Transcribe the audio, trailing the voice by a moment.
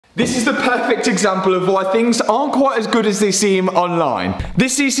This is the perfect example of why things aren't quite as good as they seem online.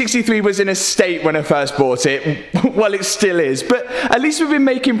 This C63 was in a state when I first bought it. Well, it still is, but at least we've been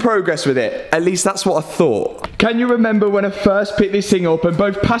making progress with it. At least that's what I thought. Can you remember when I first picked this thing up and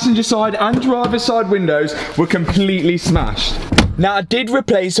both passenger side and driver side windows were completely smashed? Now, I did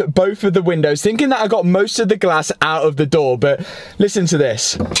replace both of the windows, thinking that I got most of the glass out of the door, but listen to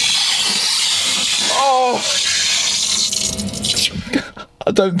this. Oh! I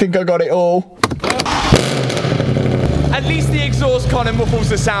don't think I got it all. At least the exhaust kind of muffles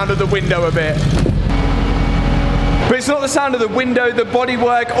the sound of the window a bit. But it's not the sound of the window, the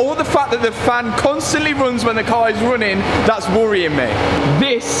bodywork, or the fact that the fan constantly runs when the car is running that's worrying me.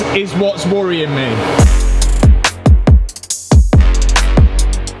 This is what's worrying me.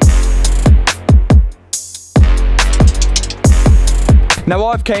 Now,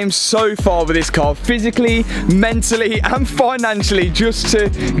 I've came so far with this car, physically, mentally, and financially, just to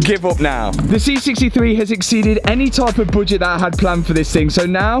give up now. The C63 has exceeded any type of budget that I had planned for this thing, so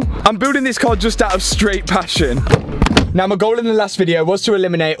now I'm building this car just out of straight passion. Now, my goal in the last video was to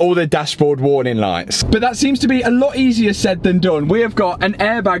eliminate all the dashboard warning lights, but that seems to be a lot easier said than done. We have got an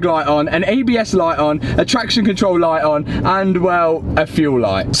airbag light on, an ABS light on, a traction control light on, and, well, a fuel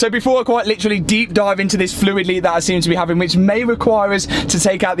light. So before I quite literally deep dive into this fluid leak that I seem to be having, which may require us to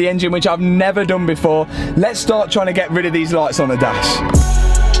take out the engine, which I've never done before, let's start trying to get rid of these lights on the dash.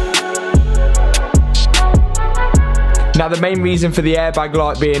 Now, the main reason for the airbag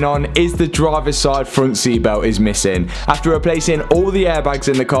light being on is the driver's side front seat belt is missing. After replacing all the airbags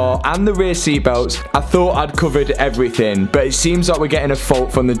in the car and the rear seat belts, I thought I'd covered everything, but it seems like we're getting a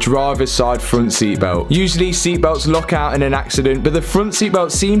fault from the driver's side front seat belt. Usually seat belts lock out in an accident, but the front seat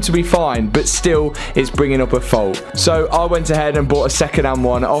belts seem to be fine, but still it's bringing up a fault. So I went ahead and bought a second-hand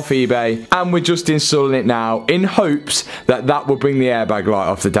one off eBay, and we're just installing it now in hopes that that will bring the airbag light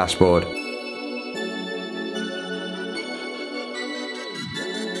off the dashboard.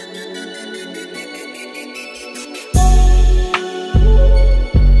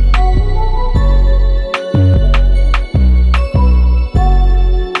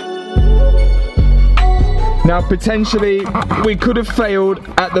 Now, potentially, we could have failed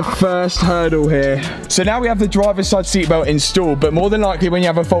at the first hurdle here. So now we have the driver's side seatbelt installed, but more than likely when you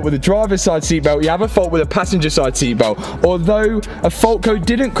have a fault with the driver's side seatbelt, you have a fault with a passenger side seatbelt. Although a fault code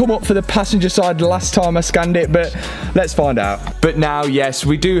didn't come up for the passenger side last time I scanned it, but let's find out. But now, yes,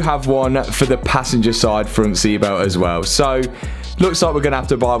 we do have one for the passenger side front seatbelt as well. So looks like we're gonna have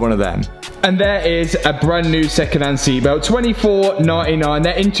to buy one of them. And there is a brand new second-hand seatbelt, $24.99.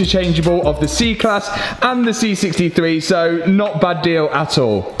 They're interchangeable of the C-Class and the C63, so not bad deal at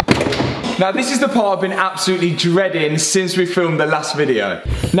all. Now, this is the part I've been absolutely dreading since we filmed the last video.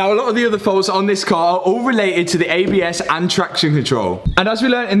 Now, a lot of the other faults on this car are all related to the ABS and traction control. And as we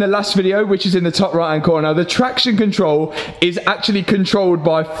learned in the last video, which is in the top right-hand corner, the traction control is actually controlled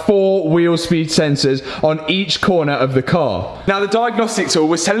by 4 wheel speed sensors on each corner of the car. Now, the diagnostic tool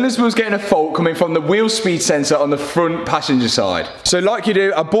was telling us we was getting a fault coming from the wheel speed sensor on the front passenger side. So like you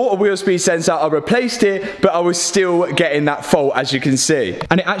do, I bought a wheel speed sensor, I replaced it, but I was still getting that fault, as you can see.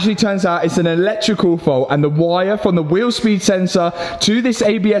 And it actually turns out it's an electrical fault, and the wire from the wheel speed sensor to this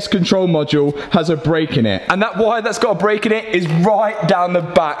ABS control module has a break in it. And that wire that's got a break in it is right down the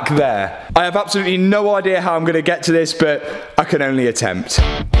back there. I have absolutely no idea how I'm going to get to this, but I can only attempt.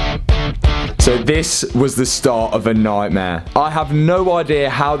 So this was the start of a nightmare. I have no idea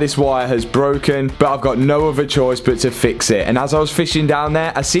how this wire has broken, but I've got no other choice but to fix it. And as I was fishing down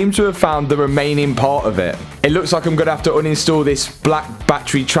there, I seem to have found the remaining part of it. It looks like I'm going to have to uninstall this black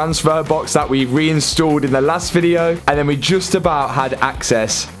battery transfer box that we reinstalled in the last video. And then we just about had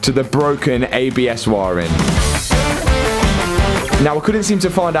access to the broken ABS wiring. Now, I couldn't seem to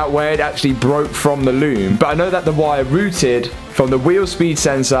find out where it actually broke from the loom, but I know that the wire routed from the wheel speed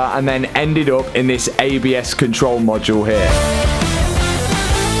sensor and then ended up in this ABS control module here.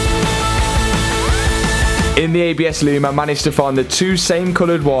 In the ABS loom, I managed to find the 2 same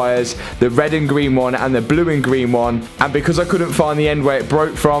coloured wires, the red and green one and the blue and green one, and because I couldn't find the end where it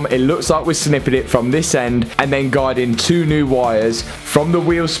broke from, it looks like we're snipping it from this end and then guiding 2 new wires from the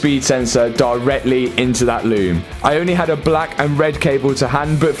wheel speed sensor directly into that loom. I only had a black and red cable to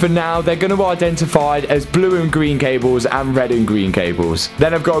hand, but for now they're going to be identified as blue and green cables and red and green cables.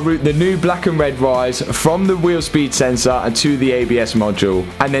 Then I've got to route the new black and red wires from the wheel speed sensor and to the ABS module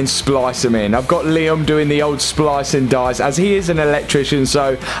and then splice them in. I've got Liam doing the old splice and dice, as he is an electrician,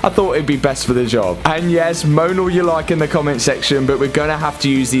 so I thought it'd be best for the job. And yes, moan all you like in the comment section, but we're gonna have to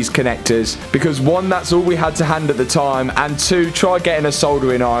use these connectors because one, that's all we had to hand at the time, and two, try getting a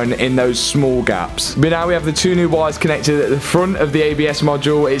soldering iron in those small gaps. But now we have the two new wires connected at the front of the ABS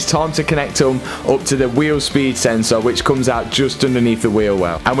module. It's time to connect them up to the wheel speed sensor, which comes out just underneath the wheel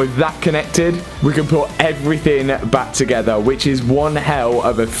well. And with that connected, we can put everything back together, which is one hell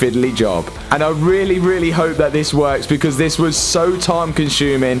of a fiddly job. And I really, really hope that this works because this was so time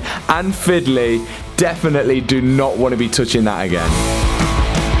consuming and fiddly. Definitely do not want to be touching that again.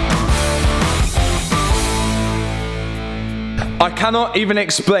 I cannot even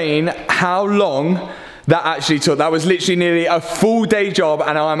explain how long that actually took. That was literally nearly a full day job,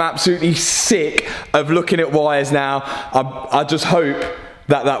 and I'm absolutely sick of looking at wires now. I just hope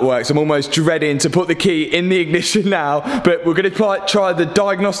that works. I'm almost dreading to put the key in the ignition now, but we're going to try the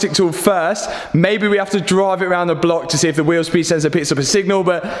diagnostic tool first. Maybe we have to drive it around the block to see if the wheel speed sensor picks up a signal,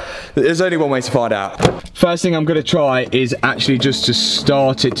 but there's only one way to find out. First thing I'm going to try is actually just to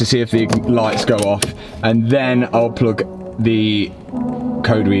start it to see if the lights go off, and then I'll plug the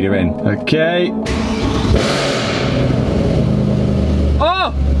code reader in. Okay.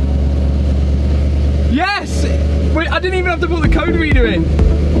 Oh! Yes! Wait, I didn't even have to put the code reader in.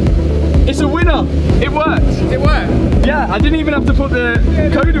 It's a winner. It worked. It worked? Yeah, I didn't even have to put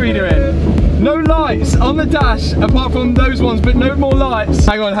the code reader in. No lights on the dash apart from those ones, but no more lights.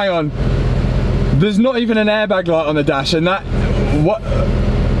 Hang on, hang on. There's not even an airbag light on the dash, and that...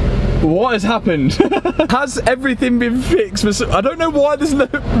 What has happened? Has everything been fixed? I don't know why there's no...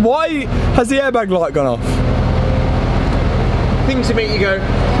 Why has the airbag light gone off? Things to make you go,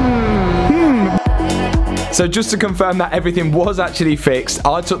 So just to confirm that everything was actually fixed,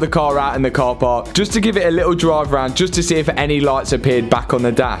 I took the car out in the car park just to give it a little drive around just to see if any lights appeared back on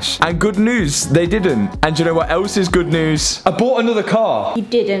the dash. And good news, they didn't. And do you know what else is good news? I bought another car. You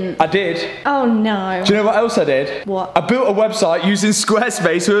didn't. I did. Oh no. Do you know what else I did? What? I built a website using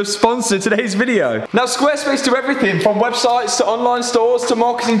Squarespace, who have sponsored today's video. Now Squarespace do everything from websites to online stores to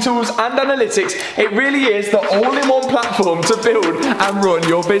marketing tools and analytics. It really is the all-in-one platform to build and run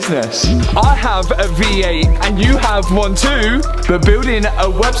your business. I have a V8 and you have one too, but building a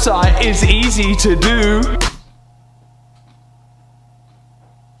website is easy to do.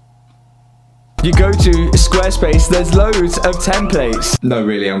 You go to Squarespace, there's loads of templates. No,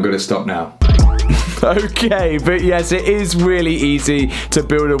 really, I'm gonna stop now. Okay, but yes, it is really easy to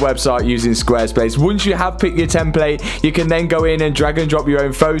build a website using Squarespace. Once you have picked your template, you can then go in and drag and drop your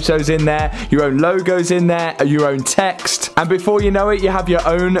own photos in there, your own logos in there, your own text, and before you know it, you have your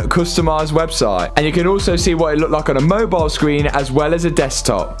own customized website. And you can also see what it looked like on a mobile screen as well as a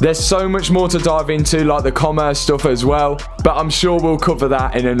desktop. There's so much more to dive into, like the commerce stuff as well, but I'm sure we'll cover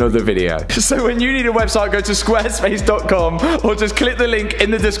that in another video. So when you need a website, go to squarespace.com or just click the link in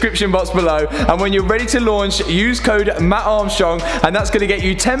the description box below, and when you're ready to launch, use code Armstrong, and that's going to get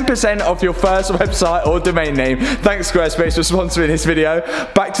you 10% off your first website or domain name. Thanks Squarespace for sponsoring this video.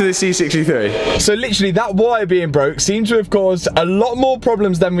 Back to the C63. So literally that wire being broke seems to have caused a lot more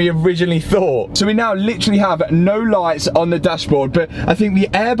problems than we originally thought. So we now literally have no lights on the dashboard, but I think the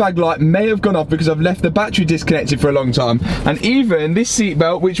airbag light may have gone off because I've left the battery disconnected for a long time. And even this seat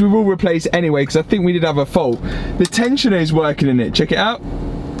belt, which we will replace anyway because I think we did have a fault, the tensioner is working in it. Check it out.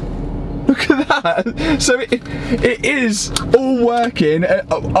 Look at that. So it is all working.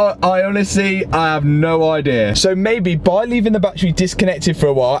 I honestly, I have no idea. So maybe by leaving the battery disconnected for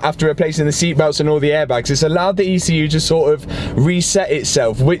a while after replacing the seat belts and all the airbags, it's allowed the ECU to sort of reset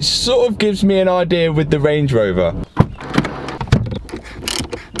itself, which sort of gives me an idea with the Range Rover.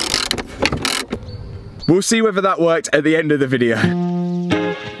 We'll see whether that worked at the end of the video.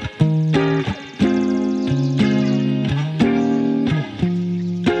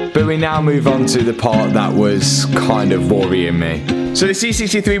 But we now move on to the part that was kind of worrying me. So the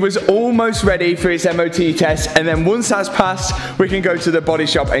C63 was almost ready for its MOT test, and then once that's passed, we can go to the body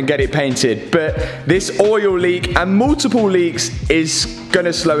shop and get it painted. But this oil leak and multiple leaks is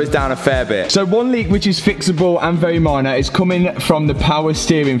gonna slow us down a fair bit. So one leak, which is fixable and very minor, is coming from the power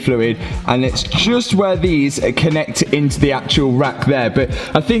steering fluid, and it's just where these connect into the actual rack there. But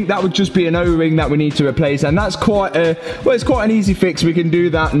I think that would just be an O-ring that we need to replace, and that's quite a, well, it's quite an easy fix. We can do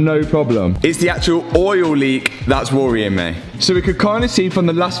that, no problem. It's the actual oil leak that's worrying me. So we could kind of see from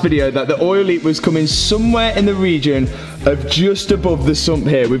the last video that the oil leak was coming somewhere in the region of just above the sump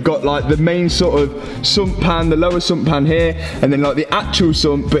here. We've got like the main sort of sump pan, the lower sump pan here, and then like the actual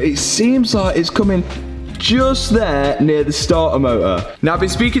sump, but it seems like it's coming just there near the starter motor. Now, I've been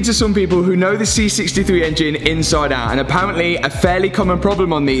speaking to some people who know the C63 engine inside out, and apparently a fairly common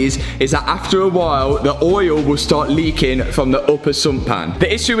problem on these is that after a while, the oil will start leaking from the upper sump pan.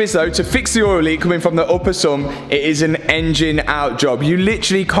 The issue is though, to fix the oil leak coming from the upper sump, it is an engine out job. You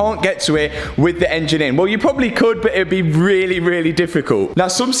literally can't get to it with the engine in. Well, you probably could, but it'd be really, really difficult. Now,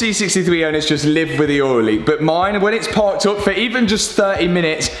 some C63 owners just live with the oil leak, but mine, when it's parked up for even just 30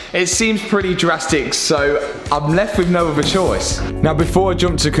 minutes, it seems pretty drastic, so I'm left with no other choice. Now, before I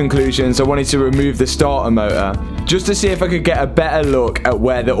jump to conclusions, I wanted to remove the starter motor, just to see if I could get a better look at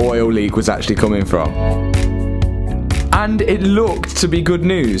where the oil leak was actually coming from. And it looked to be good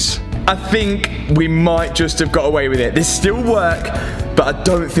news. I think we might just have got away with it. There's still work, but I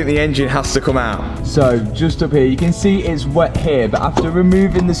don't think the engine has to come out. So, just up here, you can see it's wet here, but after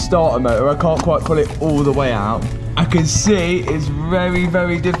removing the starter motor, I can't quite pull it all the way out. I can see it's very,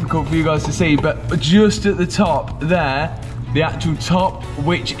 very difficult for you guys to see, but just at the top there, the actual top,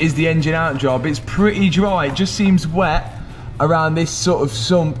 which is the engine out job, it's pretty dry. It just seems wet around this sort of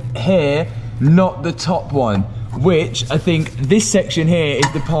sump here, not the top one. Which I think this section here is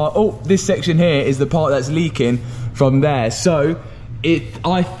the part, this section here is the part that's leaking from there. So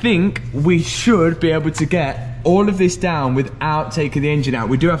I think we should be able to get all of this down without taking the engine out.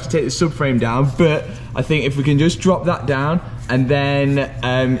 We do have to take the subframe down, but I think if we can just drop that down and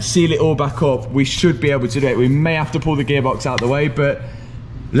then seal it all back up, we should be able to do it. We may have to pull the gearbox out the way, but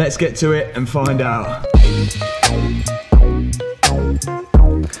let's get to it and find out.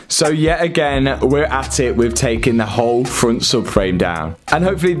 So yet again, we're at it with taking the whole front subframe down. And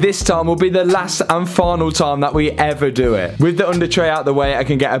hopefully this time will be the last and final time that we ever do it. With the under tray out the way, I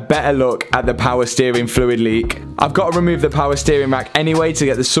can get a better look at the power steering fluid leak. I've got to remove the power steering rack anyway to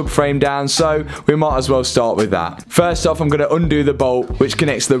get the subframe down, so we might as well start with that. First off, I'm going to undo the bolt which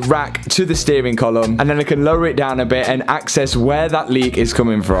connects the rack to the steering column, and then I can lower it down a bit and access where that leak is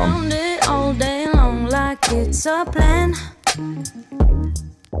coming from. All day long like it's a plan.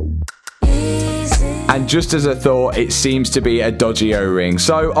 And just as I thought, it seems to be a dodgy O-ring.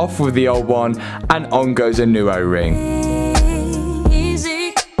 So off with the old one and on goes a new O-ring.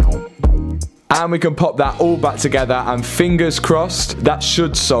 And we can pop that all back together, and fingers crossed, that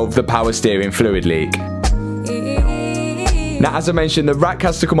should solve the power steering fluid leak. Now, as I mentioned, the rack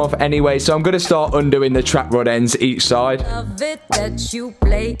has to come off anyway, so I'm going to start undoing the track rod ends each side. Love it that you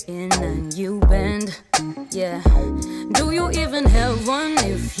play in and you bend. Yeah. Do you even have one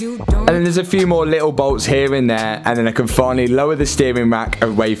if you don't? And then there's a few more little bolts here and there, and then I can finally lower the steering rack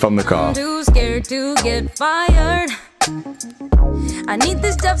away from the car. I'm too scared to get fired. I need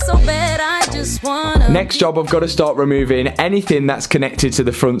this stuff so bad, I just wanna. Next job, I've got to start removing anything that's connected to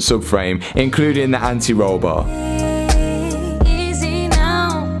the front subframe, including the anti-roll bar.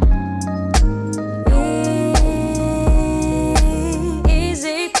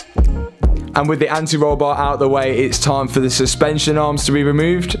 And with the anti-roll bar out the way, it's time for the suspension arms to be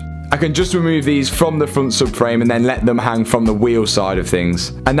removed. I can just remove these from the front subframe and then let them hang from the wheel side of things.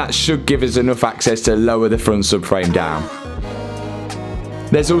 And that should give us enough access to lower the front subframe down.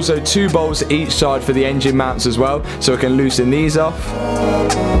 There's also 2 bolts each side for the engine mounts as well, so I can loosen these off.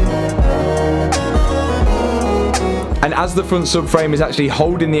 And as the front subframe is actually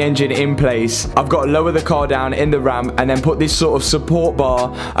holding the engine in place, I've got to lower the car down in the ramp and then put this sort of support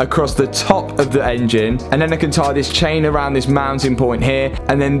bar across the top of the engine. And then I can tie this chain around this mounting point here.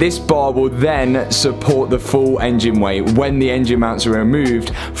 And then this bar will then support the full engine weight when the engine mounts are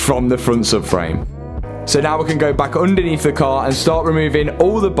removed from the front subframe. So now we can go back underneath the car and start removing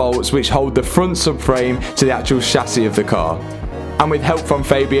all the bolts which hold the front subframe to the actual chassis of the car. And with help from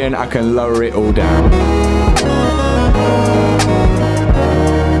Fabian, I can lower it all down.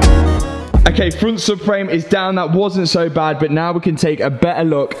 Okay, front subframe is down. That wasn't so bad, but now we can take a better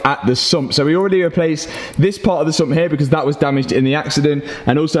look at the sump. So we already replaced this part of the sump here because that was damaged in the accident,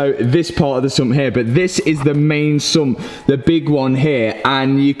 and also this part of the sump here, but this is the main sump, the big one here,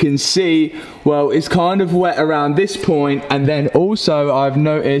 and you can see, well, it's kind of wet around this point, and then also I've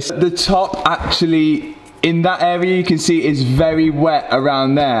noticed the top actually, in that area you can see is very wet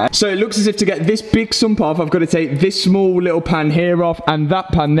around there. So it looks as if to get this big sump off, I've got to take this small little pan here off and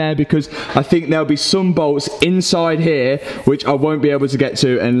that pan there, because I think there'll be some bolts inside here which I won't be able to get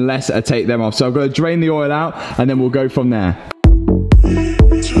to unless I take them off. So I've got to drain the oil out and then we'll go from there.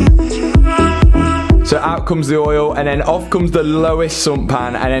 So out comes the oil, and then off comes the lowest sump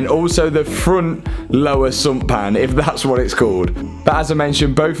pan, and then also the front lower sump pan, if that's what it's called. But as I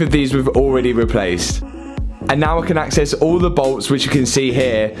mentioned, both of these we've already replaced. And now I can access all the bolts which you can see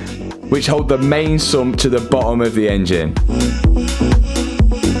here, which hold the main sump to the bottom of the engine.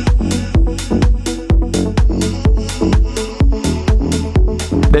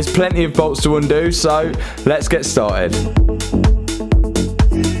 plenty of bolts to undo, so let's get started.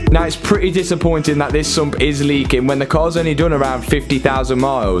 Now, it's pretty disappointing that this sump is leaking when the car's only done around 50,000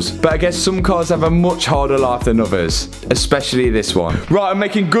 miles. But I guess some cars have a much harder life than others, especially this one. Right, I'm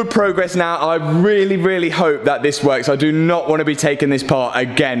making good progress now. I really hope that this works. I do not want to be taking this part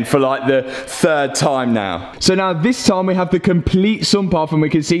again for like the 3rd time now. So now this time we have the complete sump off and we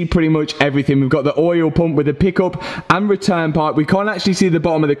can see pretty much everything. We've got the oil pump with the pickup and return pipe. We can't actually see the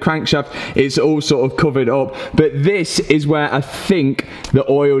bottom of the crankshaft. It's all sort of covered up. But this is where I think the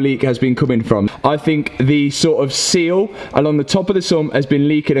oil leak has been coming from. I think the sort of seal along the top of the sump has been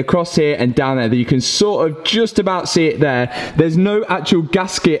leaking across here and down there. You can sort of just about see it there. There's no actual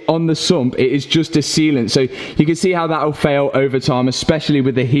gasket on the sump. It is just a sealant. So you can see how that will fail over time, especially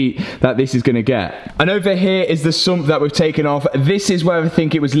with the heat that this is going to get. And over here is the sump that we've taken off. This is where I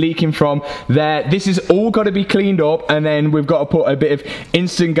think it was leaking from there. This is all got to be cleaned up, and then we've got to put a bit of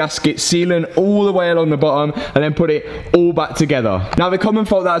instant gasket sealant all the way along the bottom and then put it all back together. Now, the common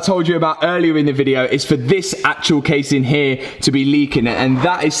fault that I told you about earlier in the video is for this actual casing here to be leaking, and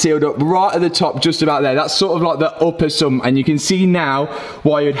that is sealed up right at the top, just about there. That's sort of like the upper sump, and you can see now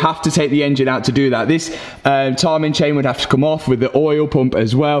why you'd have to take the engine out to do that. This timing chain would have to come off with the oil pump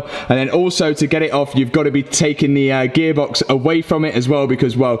as well, and then also to get it off you've got to be taking the gearbox away from it as well,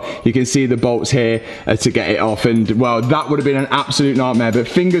 because, well, you can see the bolts here to get it off, and well, that would have been an absolute nightmare. But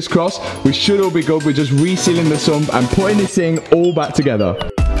fingers crossed, we should all be good. We're just resealing the sump and putting this thing all back together.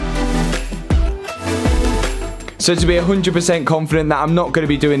 So to be 100% confident that I'm not going to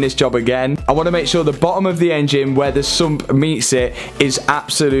be doing this job again, I want to make sure the bottom of the engine where the sump meets it is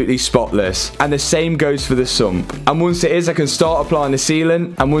absolutely spotless. And the same goes for the sump. And once it is, I can start applying the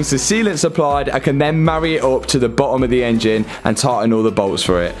sealant. And once the sealant's applied, I can then marry it up to the bottom of the engine and tighten all the bolts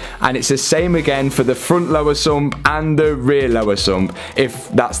for it. And it's the same again for the front lower sump and the rear lower sump, if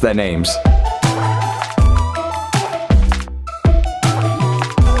that's their names.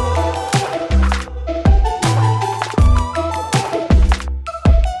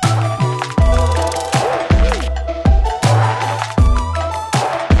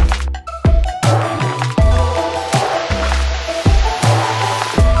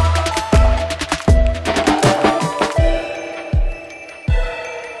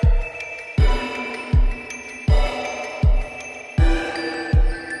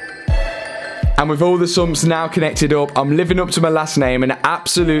 And with all the sumps now connected up, I'm living up to my last name and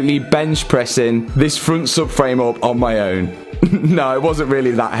absolutely bench pressing this front subframe up on my own. No, it wasn't really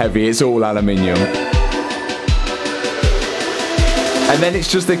that heavy, it's all aluminium. And then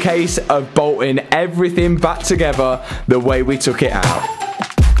it's just a case of bolting everything back together the way we took it out.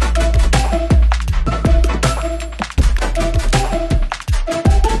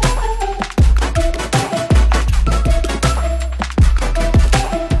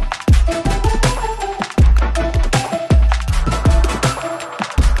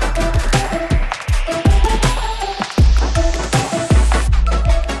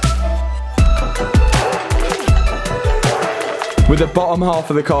 With the bottom half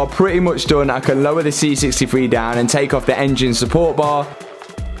of the car pretty much done, I can lower the C63 down and take off the engine support bar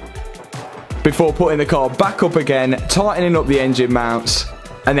before putting the car back up again, tightening up the engine mounts,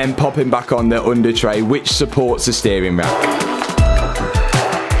 and then popping back on the under tray which supports the steering rack.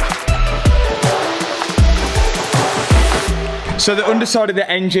 So the underside of the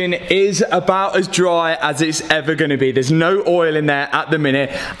engine is about as dry as it's ever going to be. There's no oil in there at the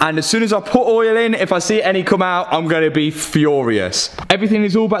minute, and as soon as I put oil in, if I see any come out, I'm going to be furious. Everything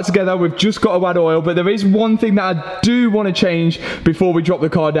is all back together. We've just got to add oil, but there is one thing that I do want to change before we drop the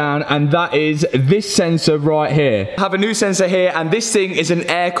car down, and that is this sensor right here. I have a new sensor here, and this thing is an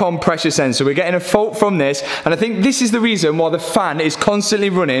aircon pressure sensor. We're getting a fault from this, and I think this is the reason why the fan is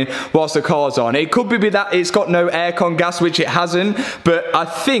constantly running whilst the car's on. It could be that it's got no aircon gas, which it hasn't, but I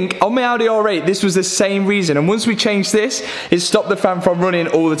think on my Audi R8 this was the same reason, and once we changed this, it stopped the fan from running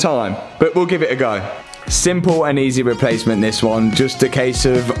all the time. But we'll give it a go. Simple and easy replacement, this one, just a case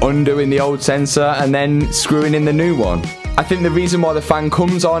of undoing the old sensor and then screwing in the new one. I think the reason why the fan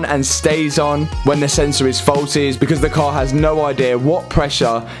comes on and stays on when the sensor is faulty is because the car has no idea what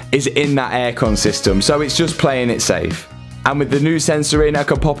pressure is in that aircon system, so it's just playing it safe. And with the new sensor in, I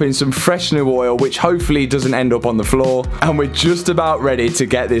can pop in some fresh new oil, which hopefully doesn't end up on the floor, and we're just about ready to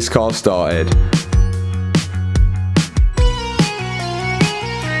get this car started.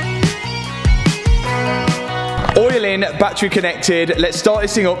 Oil in, battery connected, let's start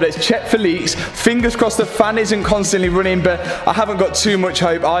this thing up, let's check for leaks. Fingers crossed the fan isn't constantly running, but I haven't got too much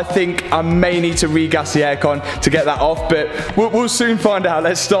hope. I think I may need to regas the aircon to get that off, but we'll soon find out.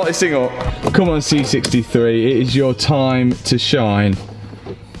 Let's start this thing up. Come on, C63, it is your time to shine.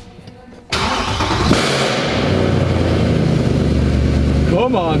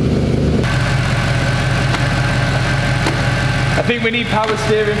 Come on. I think we need power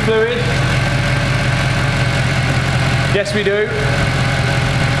steering fluid. Yes, we do.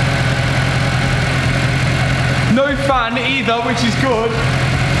 No fan either, which is good.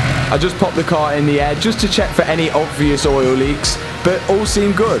 I just popped the car in the air just to check for any obvious oil leaks, but all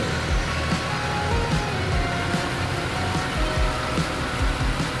seemed good.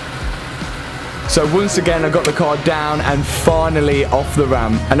 So once again I got the car down and finally off the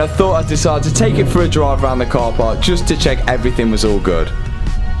ramp, and I thought I'd decide to take it for a drive around the car park just to check everything was all good.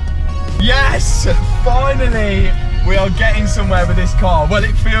 Yes! Finally we are getting somewhere with this car. Well,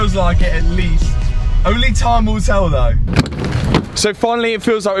 it feels like it at least. Only time will tell though. So finally it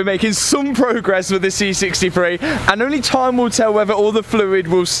feels like we're making some progress with the C63, and only time will tell whether all the fluid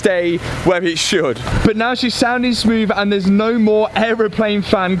will stay where it should. But now she's sounding smooth and there's no more aeroplane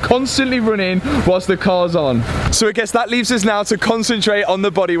fan constantly running whilst the car's on. So I guess that leaves us now to concentrate on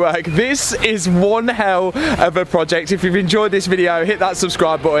the bodywork. This is one hell of a project. If you've enjoyed this video, hit that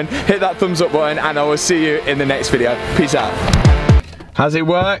subscribe button, hit that thumbs up button, and I will see you in the next video. Peace out. Has it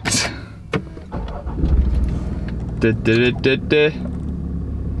worked?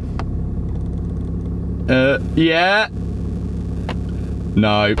 Yeah.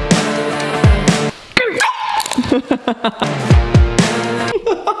 No.